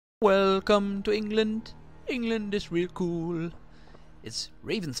Welcome to England. England is real cool. It's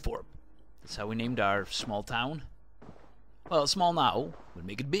Ravensthorpe. That's how we named our small town. Well, small now. We'll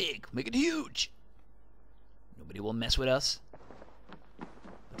make it big. Make it huge. Nobody will mess with us.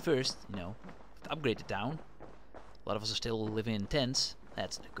 But first, you know, to upgrade the town. A lot of us are still living in tents.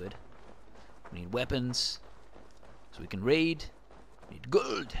 That's not good. We need weapons. So we can raid. We need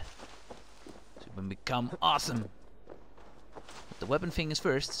gold. So we can become awesome. The weapon thing is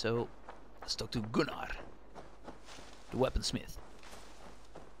first, so let's talk to Gunnar, the weaponsmith.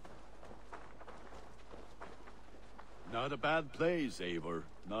 Not a bad place, Eivor.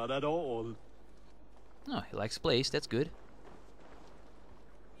 Not at all. Oh, he likes the place, that's good.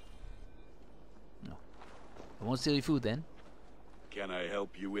 No. I won't steal your food then. Can I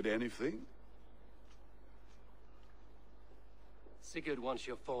help you with anything? Sigurd wants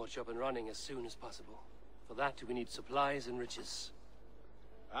your forge up and running as soon as possible. For that, we need supplies and riches.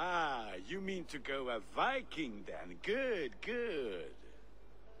 Ah, you mean to go a Viking then? Good, good.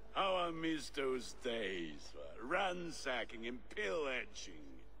 How I miss those days. Ransacking and pillaging.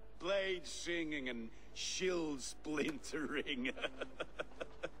 Blade singing and shield splintering.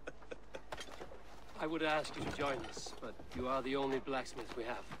 I would ask you to join us, but you are the only blacksmith we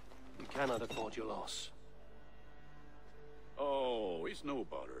have. We cannot afford your loss. Oh, it's no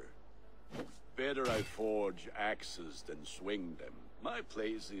bother. Better I forge axes than swing them. My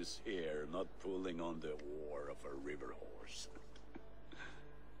place is here, not pulling on the oar of a river horse.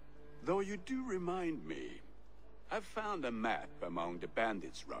 Though you do remind me, I've found a map among the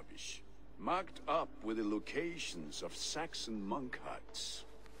bandits' rubbish, marked up with the locations of Saxon monk huts.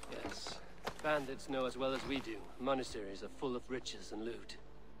 Yes, bandits know as well as we do. Monasteries are full of riches and loot.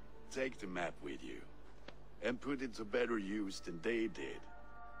 Take the map with you, and put it to better use than they did.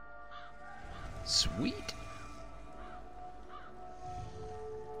 Sweet.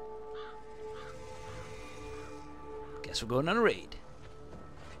 Guess we're going on a raid.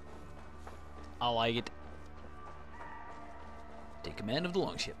 I like it. Take command of the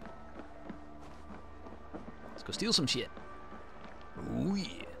longship. Let's go steal some shit. Oh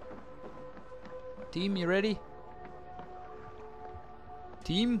yeah. Team, you ready?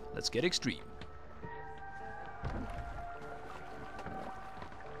 Team, let's get extreme.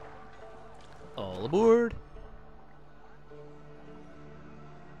 All aboard.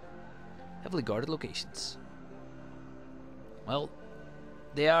 Heavily guarded locations. Well,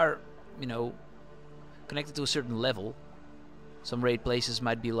 they are, you know, connected to a certain level. Some raid places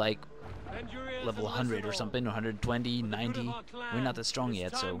might be like level 100 or something, or 120, 90. We're not that strong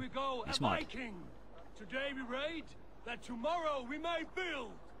yet, so be smart. Today we raid, that tomorrow we may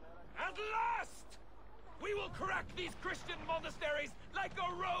build. At last! We will crack these Christian monasteries like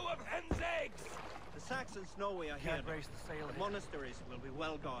a row of hen's eggs! The Saxons know we are here. The monasteries will be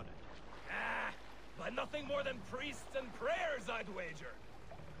well guarded. Ah, by nothing more than priests and prayers, I'd wager.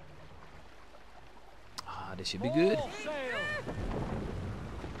 Ah, this should be good.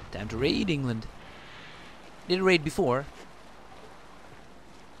 Time to raid England. Did a raid before,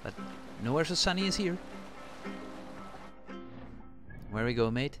 but nowhere so sunny as here. Where we go,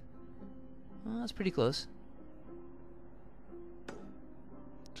 mate? Oh, that's pretty close.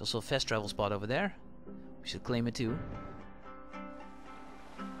 There's also a fast travel spot over there. We should claim it too.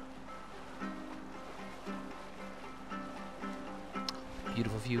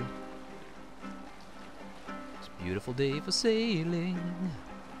 Beautiful view. It's a beautiful day for sailing.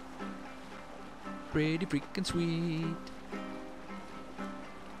 Pretty freaking sweet.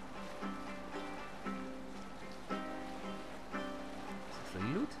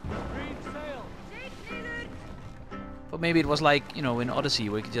 Loot? But maybe it was like, you know, in Odyssey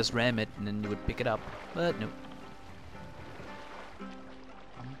where you could just ram it and then you would pick it up. But no.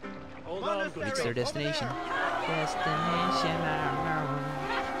 Reach their destination. Destination.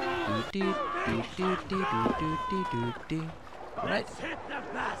 Right. Hit the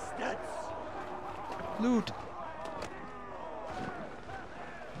bastards! Loot.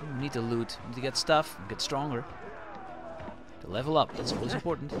 We need to loot. We need to get stuff and get stronger. To level up. That's always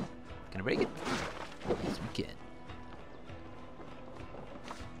important. Can I break it? Yes, we can.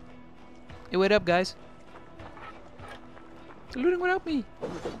 Hey, wait up, guys. They're looting without me.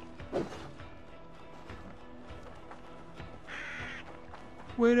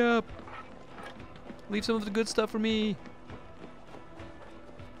 Wait up. Leave some of the good stuff for me.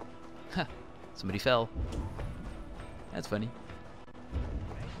 Ha. Somebody fell. That's funny.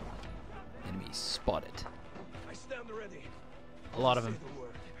 Enemy spotted. I stand ready. A lot of them.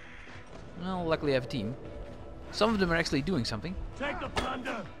 Well, luckily I have a team. Some of them are actually doing something. Take the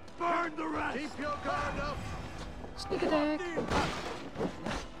plunder! Burn the rest! Keep your guard up! Sneak attack.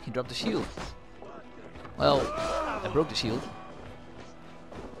 He dropped the shield. Well, I broke the shield.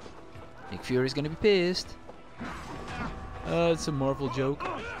 Nick Fury's gonna be pissed. It's a Marvel joke.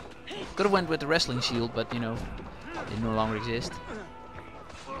 Could have went with the wrestling shield, but you know, it no longer exists.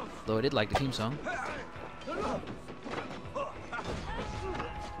 Though I did like the theme song.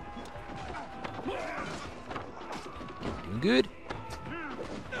 Doing good.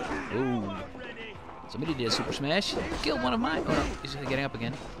 Oh, somebody did a super smash. Killed one of mine. Oh no, he's getting up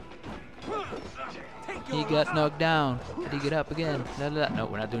again. He got knocked down. Did he get up again? La, la, la. No,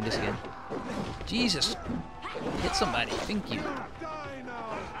 we're not doing this again. Jesus. Hit somebody. Thank you.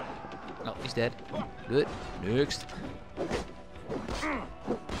 Oh, he's dead. Good. Next.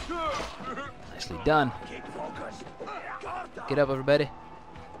 Nicely done. Get up, everybody.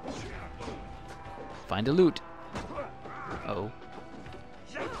 Find the loot. Uh-oh.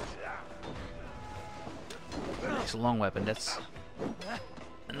 Nice long weapon. That's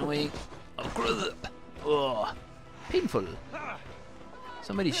annoying. Oh, painful.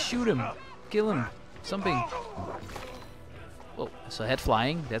 Somebody shoot him. Kill him. Something. Whoa, so head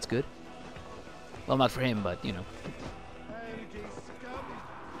flying. That's good. Well, not for him, but you know.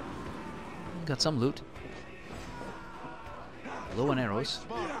 Got some loot. Low on arrows.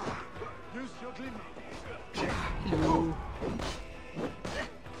 Hello.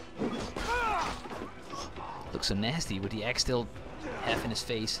 Looks so nasty with the axe still half in his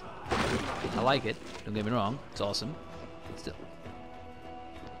face. I like it. Don't get me wrong. It's awesome. But still.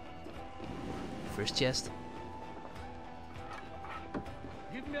 First chest.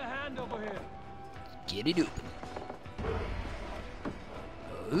 Give me a hand over here. Get it open.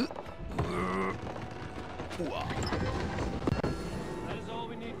 That is all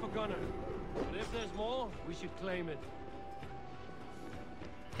we need for Gunner. But if there's more, we should claim it.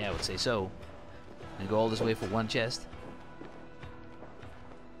 Yeah, I would say so. And go all this way for one chest.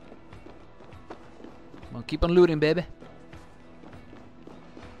 Come on, keep on looting, baby.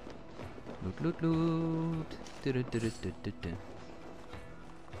 Loot, loot, loot.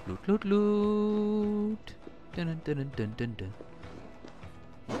 Loot, loot, loot. Dun, dun, dun, dun, dun, dun.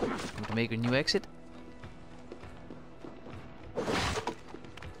 Going to make a new exit.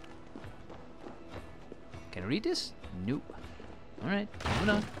 Can I read this? Nope. Alright, moving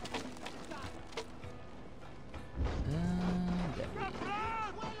on.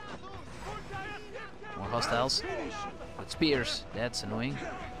 More hostiles. With spears. That's annoying.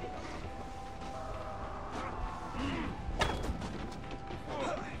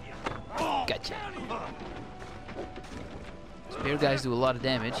 Gotcha. Spear guys do a lot of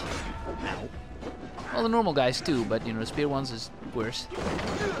damage. Ow. Well, the normal guys too, but you know, the spear ones is worse.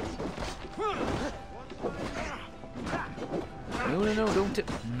 No, no, no, don't tip.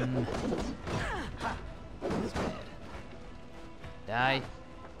 That's bad. Die.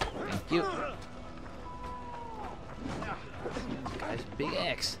 Thank you. Guy's a big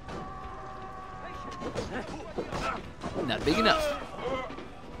axe. Not big enough.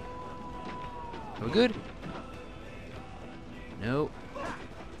 Are we good? No.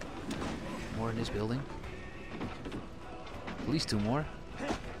 More in this building. At least 2 more.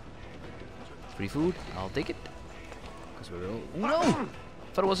 Free food. I'll take it. Because we're all... Oh no!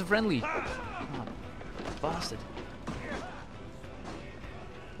 Thought it was a friendly. Oh, bastard.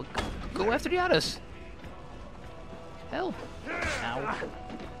 Well, go after the others. Help. Ow.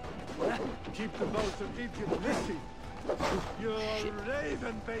 Keep the boat of Egypt missing. You're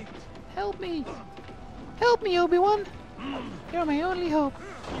raven bait. Help me. Help me, Obi-Wan. You're my only hope.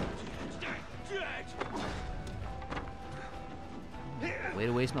 Way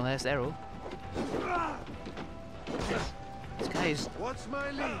to waste my last arrow. This guy is What's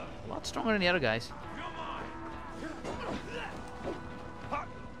my lead? a lot stronger than the other guys.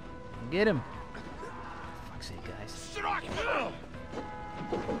 Get him. For fuck's sake, guys.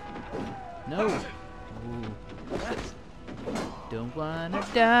 No. Ooh. Don't wanna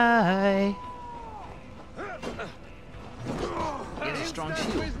die. He has a strong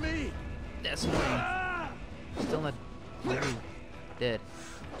shield. That's annoying. Still not really dead.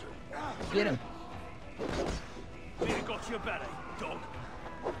 Get him. Got your belly, dog.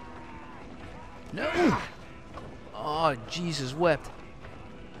 No. Oh, Jesus wept.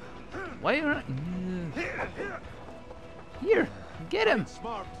 Why are you not? Here, get him.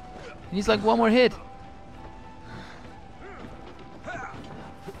 Smart. He needs like 1 more hit.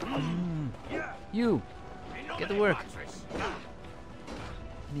 You, get to work.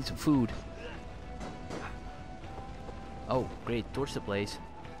 I need some food. Oh, great, torch the place.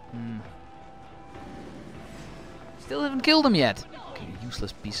 Still haven't killed him yet. Okay, you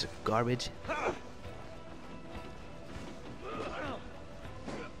useless piece of garbage.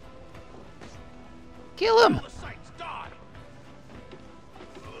 Kill him! The saints die.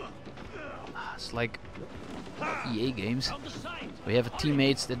 It's like EA games. On the saints. We have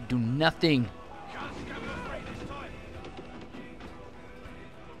teammates that do nothing. Can't go afraid this time.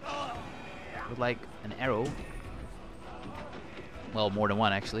 With like an arrow. Well, more than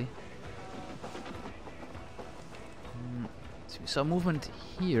one actually. So we saw movement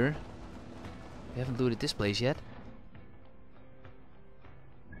here. We haven't looted this place yet.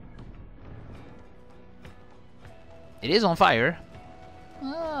 It is on fire.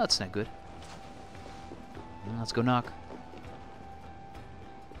 Oh, that's not good. Let's go knock.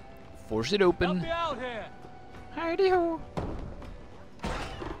 Force it open. Help me out here. Heidi ho.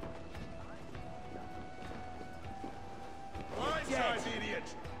 Right size, idiot!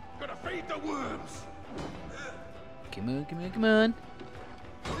 Gotta feed the worms! Come on, come on, come on.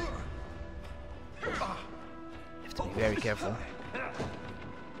 Have to be very careful.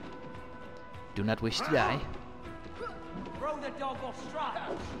 Do not wish to die. Throw the dog off strap.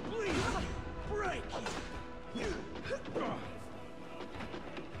 Please, break.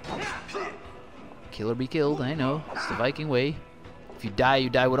 Kill or be killed, I know. It's the Viking way. If you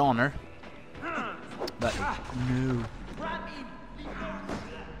die with honor. But no.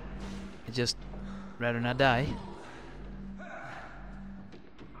 I'd just rather not die.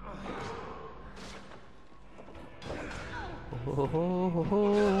 Oh, ho, ho,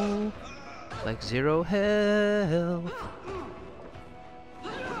 ho. Like 0 health.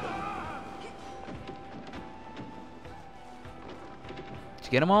 Did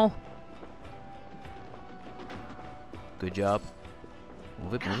you get them all? Good job.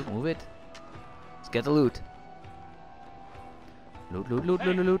 Move it, move it, move it. Let's get the loot. Loot, loot, loot,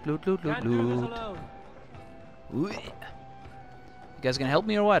 loot, loot, loot, loot, loot, Can't do this loot. alone. Ooh. You guys gonna help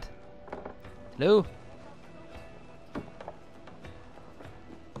me or what? Hello?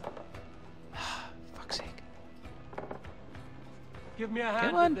 Fuck's sake. Give me a hand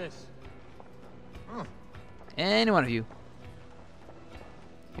Come on. with this. Any one of you.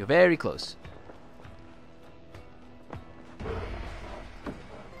 You're very close.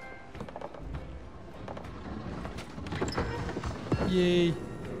 Yay!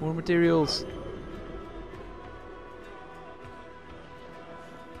 More materials.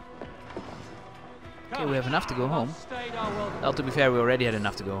 Okay, we have enough to go home. Stayed our welcome. Well, to be fair, we already had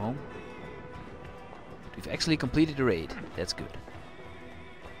enough to go home. We've actually completed the raid. That's good.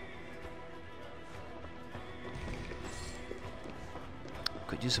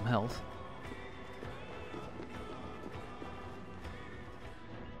 Could use some health.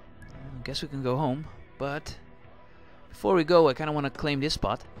 I guess we can go home, but before we go, I kind of want to claim this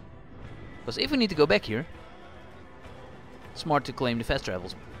spot. Because if we need to go back here, smart to claim the fast travel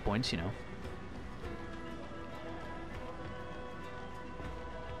points, you know.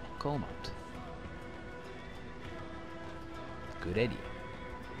 Calm out. Good idea.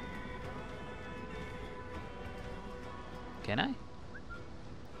 Can I?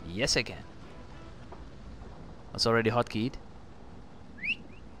 Yes, I can. That's already hotkeyed.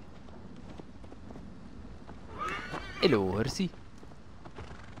 Hello, horsey.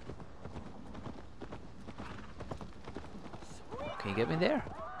 Can you get me there?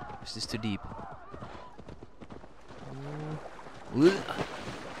 Or is this too deep? Ooh.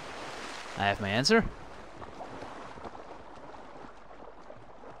 I have my answer.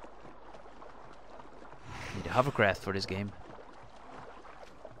 Need a hovercraft for this game.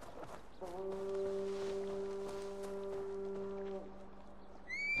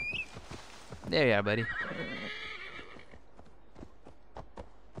 There you are, buddy.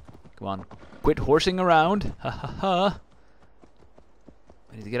 Come on, quit horsing around. Ha ha ha.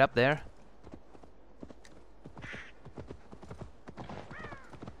 I need to get up there.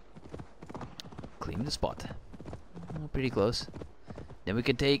 Claim the spot. Oh, pretty close. Then we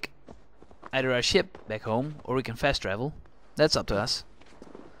can take either our ship back home or we can fast travel. That's up to us.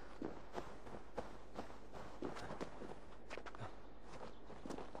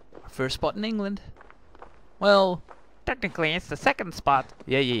 Our first spot in England. Well, technically it's the second spot.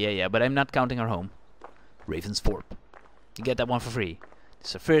 Yeah, but I'm not counting our home. Ravensthorpe. You get that one for free.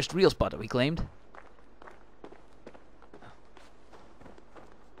 It's the first real spot that we claimed.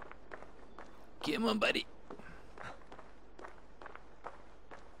 Come on, buddy.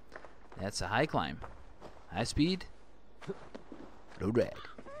 That's a high climb. High speed. Low drag.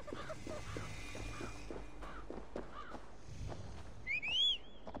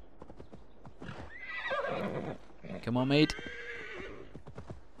 Come on, mate.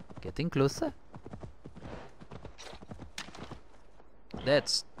 Getting closer.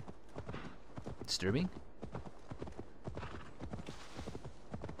 That's disturbing.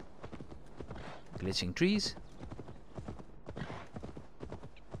 Glitching trees.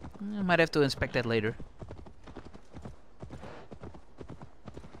 I might have to inspect that later.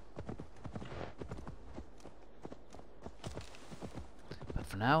 But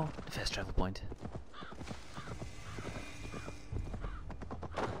for now, the fast travel point.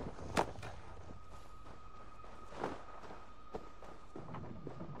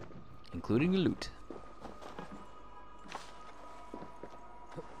 Including the loot.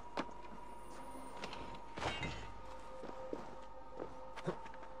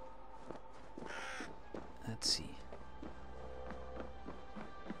 Let's see.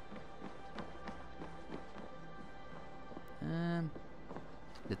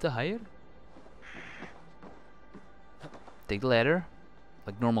 Little higher. Take the ladder,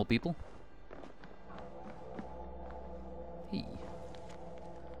 like normal people. Hey.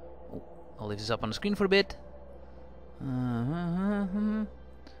 Oh, I'll leave this up on the screen for a bit.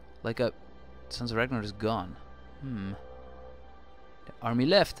 Like a Sons of Ragnar is gone. The army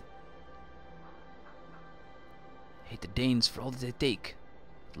left. Hate the Danes for all that they take.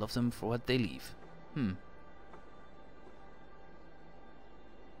 Love them for what they leave.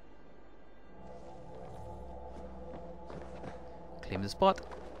 Claim the spot.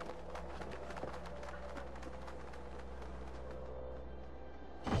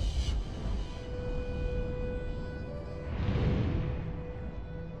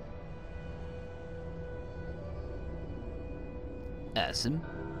 Awesome.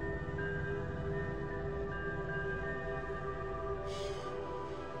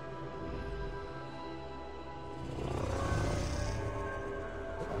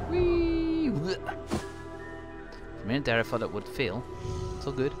 Whee! For a minute there I thought it would fail. It's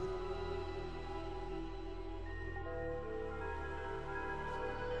all good.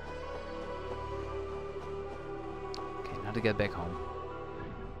 Okay, now to get back home.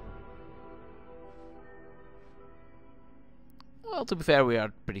 Well, to be fair, we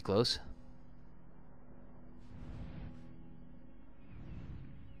are pretty close.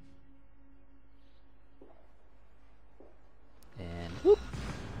 And whoop!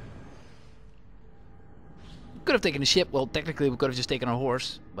 Could have taken a ship. Well, technically we could have just taken a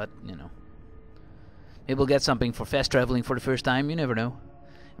horse, but you know. Maybe we'll get something for fast traveling for the first time. You never know.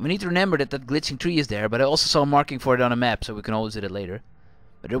 And we need to remember that that glitching tree is there, but I also saw a marking for it on a map, so we can always do it later.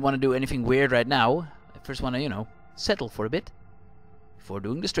 But I don't want to do anything weird right now. I first want to, you know, settle for a bit before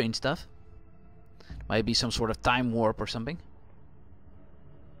doing the strange stuff. Might be some sort of time warp or something.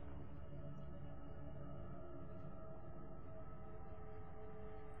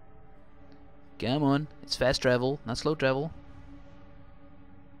 Come on, it's fast travel, not slow travel.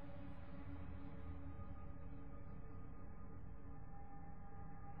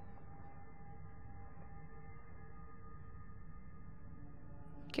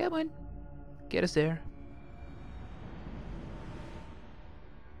 Come on, get us there.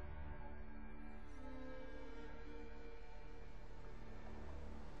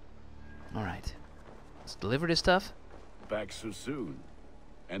 Alright, let's deliver this stuff. Back so soon.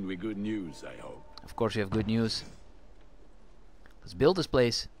 And with good news, I hope. Of course we have good news. Let's build this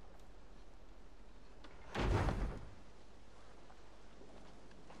place.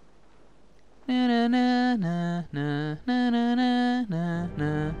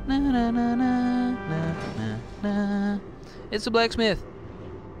 It's a blacksmith.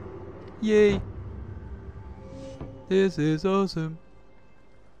 Yay. This is awesome.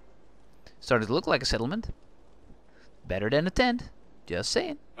 Starting to look like a settlement. Better than a tent. Just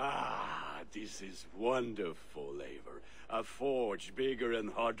saying. Ah, this is wonderful, Eivor. A forge bigger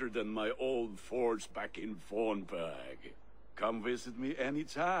and hotter than my old forge back in Fornberg. Come visit me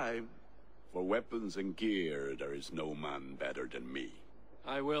anytime. For weapons and gear, there is no man better than me.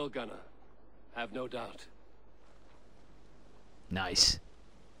 I will, Gunnar. Have no doubt. Nice.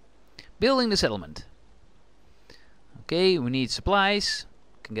 Building the settlement. Okay, we need supplies.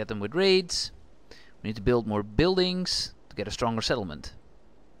 Can get them with raids. We need to build more buildings to get a stronger settlement.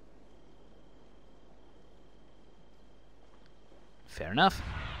 Fair enough.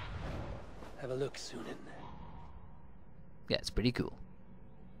 Have a look, Sunan. Yeah, it's pretty cool.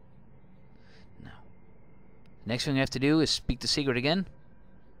 Now, the next thing I have to do is speak to Sigurd again.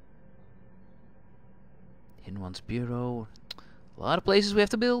 In one's bureau. A lot of places we have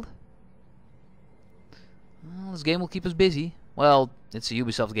to build. Well, this game will keep us busy. Well, it's a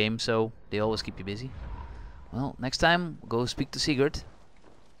Ubisoft game, so they always keep you busy. Well, next time, we'll go speak to Sigurd.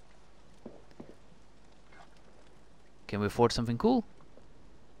 Can we afford something cool?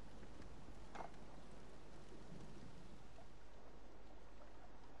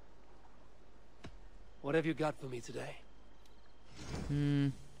 What have you got for me today?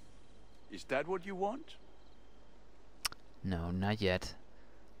 Is that what you want? No, not yet.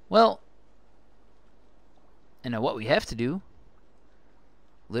 Well, and now what we have to do,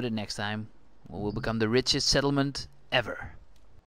 we'll do it next time, we'll become the richest settlement ever.